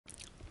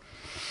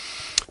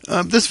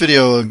This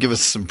video will give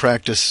us some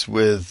practice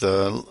with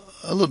a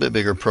little bit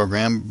bigger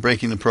program,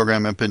 breaking the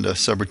program up into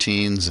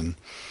subroutines and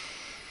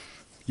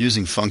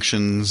using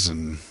functions,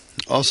 and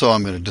also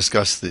I'm going to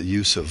discuss the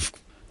use of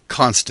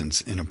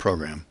constants in a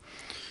program.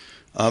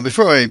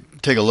 Before I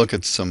take a look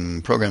at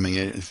some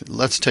programming,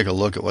 let's take a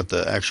look at what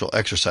the actual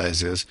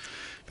exercise is.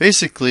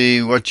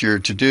 Basically, what you're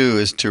to do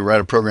is to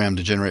write a program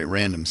to generate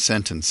random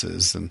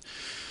sentences, and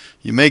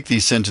you make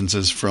these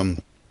sentences from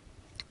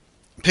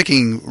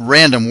picking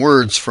random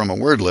words from a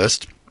word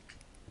list.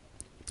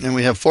 And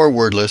we have 4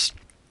 word lists: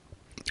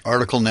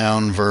 article,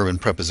 noun, verb,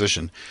 and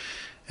preposition.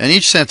 And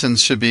each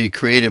sentence should be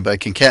created by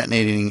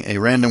concatenating a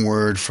random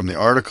word from the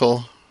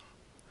article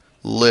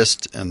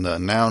list and the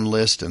noun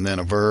list, and then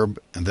a verb,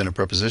 and then a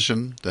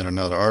preposition, then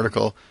another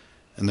article,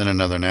 and then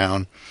another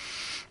noun.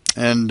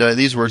 And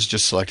these words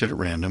just selected at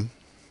random.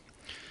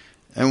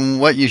 And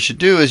what you should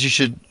do is you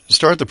should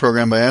start the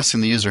program by asking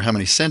the user how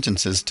many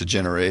sentences to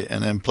generate,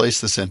 and then place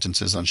the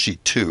sentences on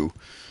sheet 2,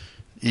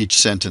 each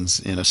sentence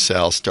in a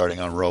cell starting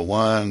on row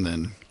 1,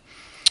 then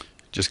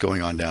just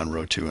going on down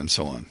row 2, and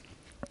so on.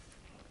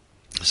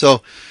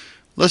 So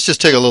let's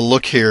just take a little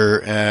look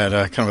here at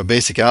kind of a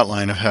basic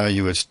outline of how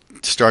you would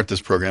start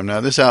this program.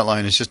 Now, this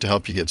outline is just to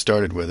help you get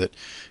started with it.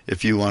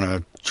 If you want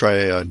to try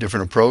a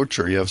different approach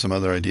or you have some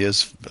other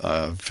ideas,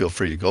 feel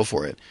free to go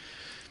for it.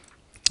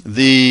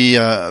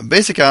 The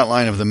basic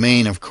outline of the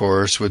main, of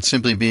course, would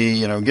simply be,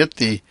 get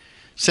the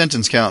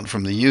sentence count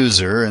from the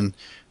user, and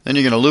then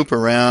you're going to loop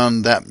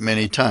around that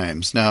many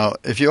times. Now,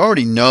 if you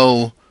already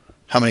know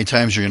how many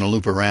times you're going to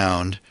loop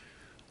around,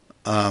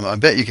 I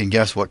bet you can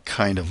guess what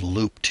kind of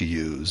loop to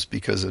use,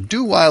 because a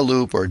do-while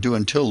loop or a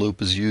do-until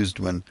loop is used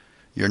when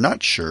you're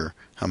not sure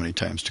how many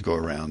times to go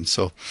around.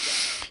 So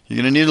you're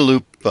going to need a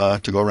loop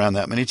to go around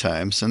that many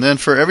times. And then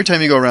for every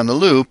time you go around the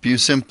loop, you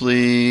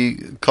simply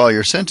call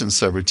your sentence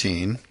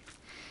subroutine,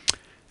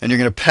 and you're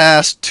going to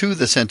pass to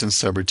the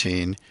sentence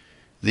subroutine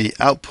the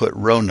output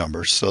row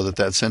number, so that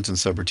that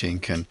sentence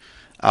subroutine can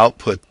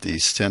output the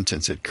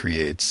sentence it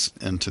creates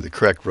into the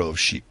correct row of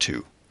sheet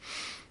 2.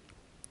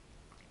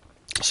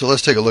 So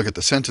let's take a look at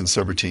the sentence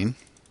subroutine.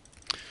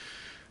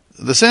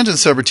 The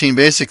sentence subroutine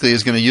basically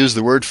is going to use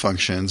the word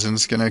functions, and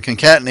it's going to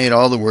concatenate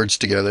all the words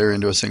together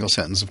into a single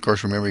sentence. Of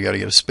course, remember, you got to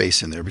get a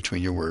space in there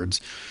between your words.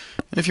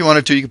 And if you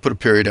wanted to, you could put a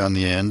period on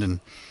the end, and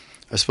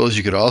I suppose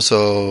you could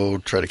also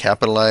try to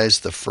capitalize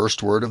the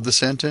first word of the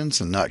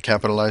sentence and not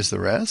capitalize the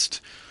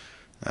rest.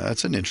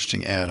 That's an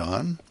interesting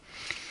add-on.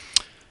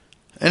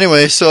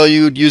 Anyway, so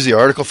you'd use the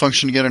article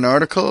function to get an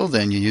article,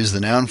 then you use the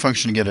noun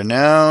function to get a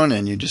noun,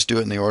 and you just do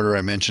it in the order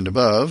I mentioned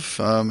above.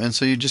 And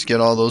so you just get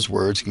all those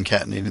words,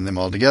 concatenating them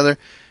all together,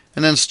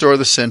 and then store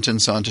the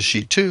sentence onto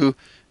sheet 2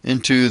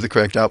 into the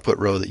correct output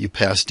row that you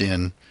passed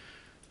in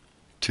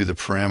to the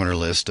parameter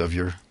list of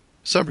your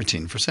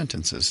subroutine for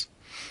sentences.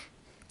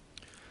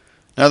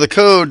 Now, the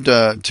code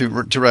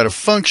to write a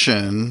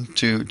function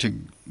to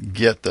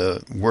get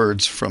the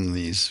words from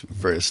these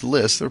various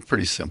lists, they're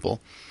pretty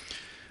simple.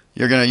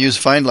 You're going to use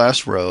find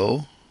last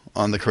row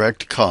on the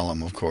correct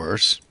column, of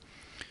course,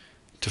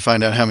 to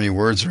find out how many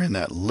words are in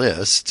that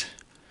list.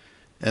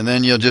 And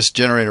then you'll just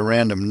generate a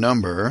random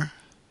number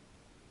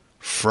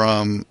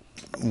from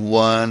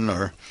 1,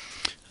 or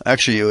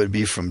actually it would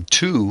be from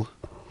 2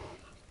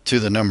 to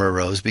the number of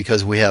rows,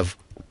 because we have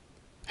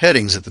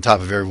headings at the top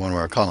of every one of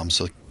our columns,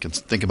 so you can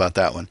think about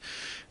that one.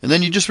 And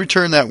then you just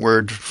return that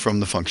word from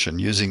the function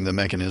using the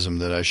mechanism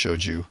that I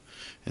showed you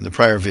in the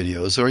prior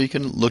videos, or you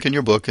can look in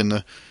your book in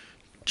the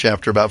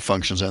chapter about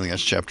functions. I think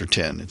that's chapter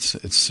 10.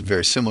 It's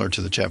very similar to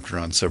the chapter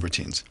on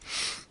subroutines.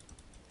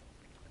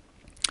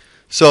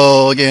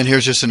 So again,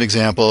 here's just an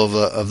example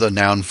of the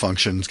noun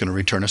function. It's going to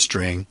return a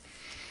string,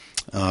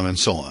 and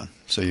so on.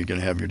 So you're going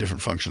to have your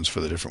different functions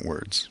for the different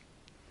words.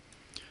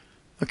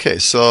 Okay,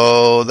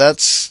 so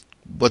that's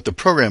what the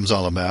program's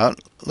all about.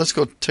 Let's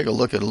go take a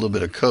look at a little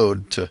bit of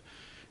code to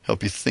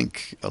help you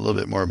think a little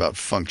bit more about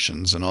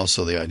functions and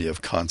also the idea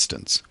of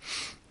constants.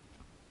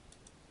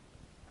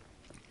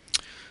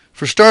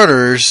 For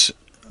starters,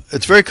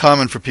 it's very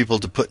common for people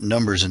to put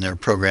numbers in their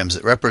programs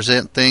that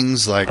represent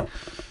things like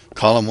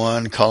column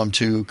 1, column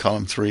 2,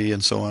 column 3,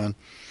 and so on.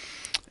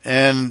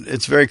 And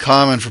it's very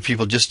common for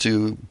people just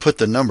to put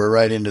the number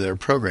right into their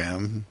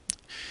program.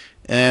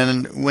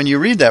 And when you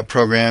read that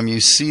program, you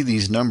see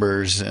these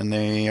numbers, and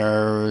they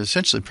are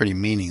essentially pretty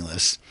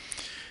meaningless.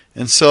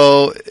 And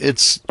so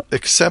it's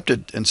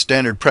accepted and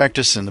standard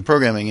practice in the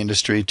programming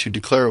industry to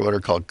declare what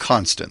are called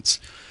constants.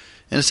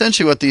 And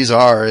essentially what these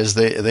are is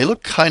they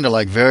look kind of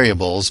like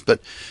variables, but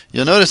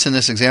you'll notice in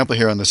this example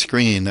here on the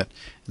screen that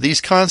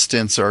these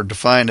constants are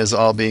defined as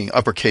all being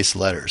uppercase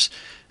letters.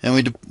 And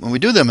we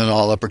do them in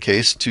all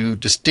uppercase to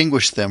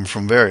distinguish them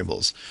from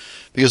variables.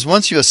 Because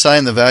once you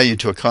assign the value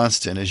to a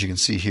constant, as you can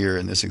see here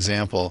in this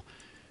example,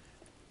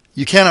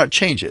 you cannot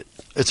change it.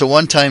 It's a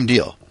one-time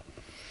deal.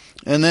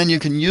 And then you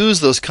can use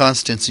those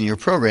constants in your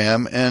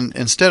program, and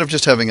instead of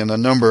just having a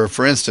number,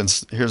 for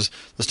instance, let's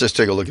just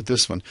take a look at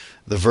this one,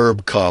 the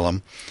verb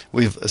column.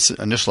 We've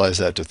initialized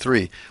that to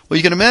 3. Well,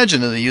 you can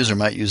imagine that the user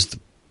might use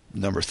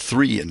number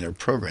 3 in their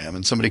program,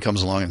 and somebody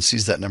comes along and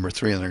sees that number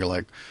 3, and they're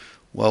like,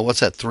 well, what's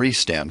that 3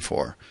 stand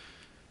for?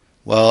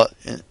 Well,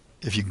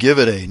 if you give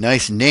it a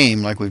nice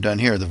name like we've done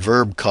here, the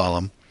verb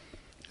column,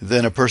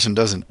 then a person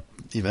doesn't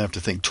even have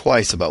to think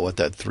twice about what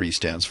that 3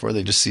 stands for.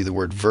 They just see the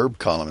word verb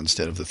column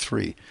instead of the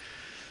 3.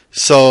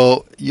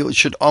 So you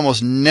should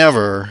almost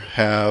never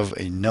have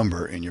a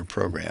number in your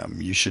program.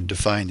 You should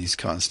define these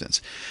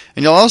constants.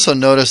 And you'll also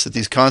notice that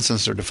these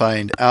constants are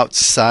defined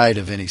outside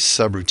of any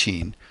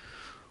subroutine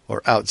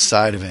or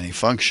outside of any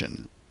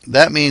function.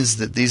 That means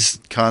that these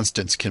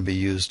constants can be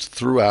used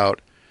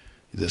throughout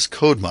this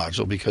code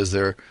module because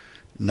they're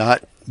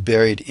not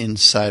buried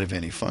inside of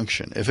any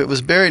function. If it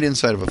was buried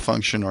inside of a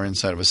function or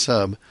inside of a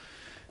sub,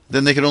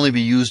 then they could only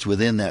be used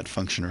within that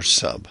function or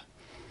sub.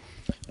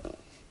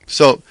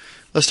 So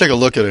let's take a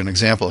look at an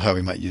example of how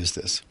we might use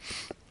this.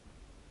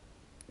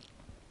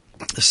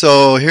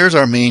 So here's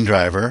our main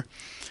driver,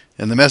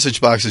 and the message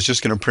box is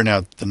just going to print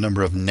out the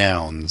number of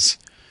nouns.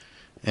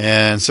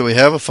 And so we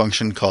have a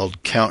function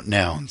called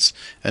countNouns.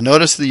 And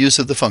notice the use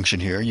of the function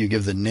here. You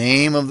give the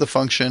name of the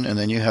function, and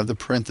then you have the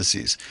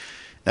parentheses.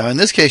 Now in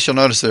this case, you'll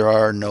notice there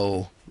are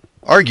no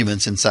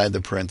arguments inside the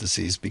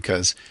parentheses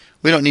because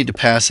we don't need to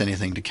pass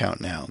anything to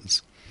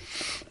countNouns.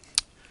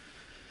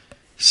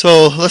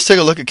 So let's take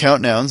a look at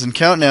countNouns. And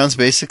countNouns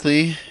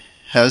basically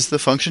has the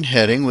function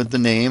heading with the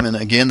name, and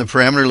again the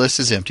parameter list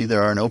is empty.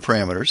 There are no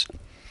parameters.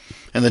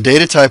 And the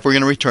data type we're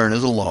going to return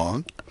is a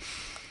long.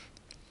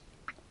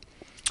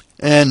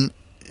 And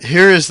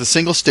here is the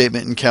single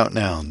statement in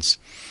countNouns.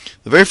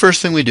 The very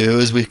first thing we do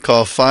is we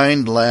call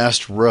find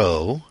last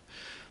row,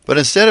 but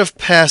instead of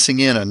passing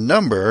in a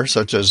number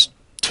such as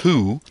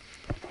 2,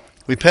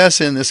 we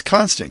pass in this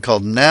constant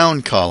called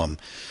noun column.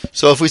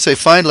 So if we say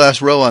find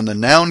last row on the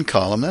noun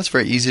column, that's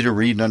very easy to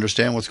read and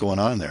understand what's going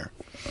on there.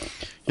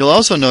 You'll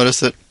also notice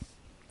that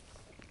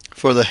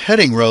for the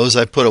heading rows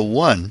I put a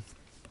 1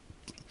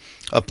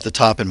 up the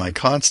top in my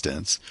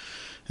constants.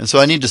 And so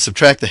I need to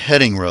subtract the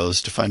heading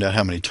rows to find out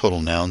how many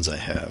total nouns I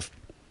have.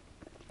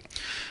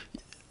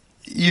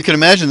 You can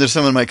imagine that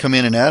someone might come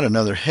in and add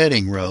another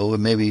heading row with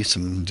maybe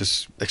some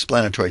just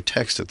explanatory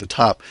text at the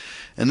top.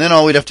 And then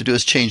all we'd have to do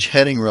is change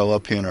heading row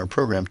up here in our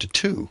program to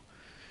 2.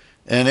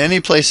 And any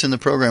place in the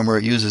program where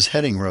it uses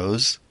heading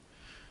rows,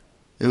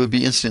 it would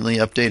be instantly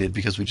updated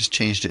because we just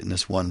changed it in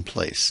this one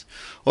place.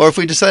 Or if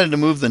we decided to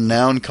move the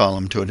noun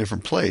column to a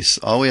different place,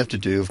 all we have to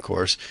do, of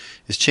course,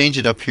 is change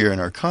it up here in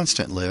our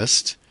constant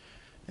list,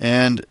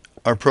 and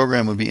our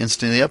program would be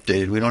instantly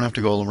updated. We don't have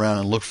to go around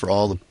and look for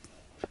all the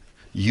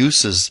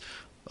uses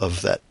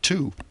of that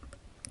 2.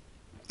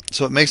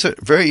 So it makes it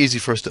very easy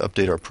for us to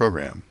update our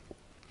program.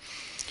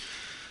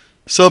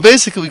 So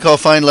basically we call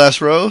find last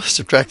row,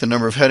 subtract the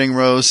number of heading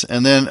rows,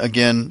 and then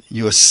again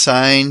you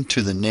assign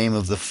to the name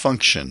of the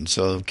function.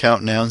 So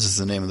countNouns is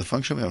the name of the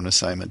function. We have an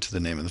assignment to the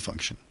name of the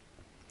function.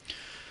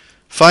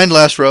 Find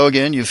last row,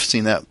 again, you've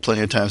seen that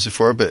plenty of times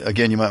before, but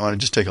again you might want to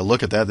just take a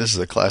look at that. This is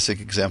a classic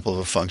example of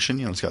a function.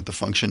 You know, it's got the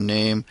function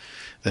name,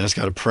 then it's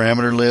got a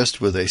parameter list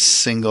with a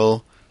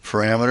single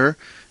parameter.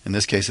 In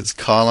this case it's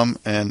column,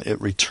 and it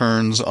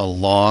returns a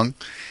long.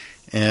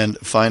 And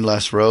find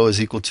last row is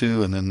equal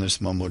to, and then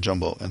there's mumbo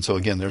jumbo. And so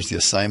again, there's the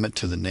assignment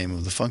to the name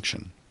of the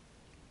function.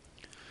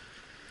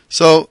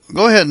 So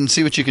go ahead and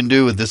see what you can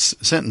do with this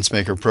sentence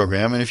maker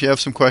program. And if you have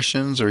some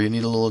questions or you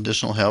need a little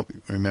additional help,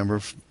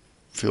 remember,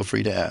 feel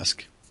free to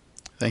ask.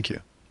 Thank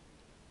you.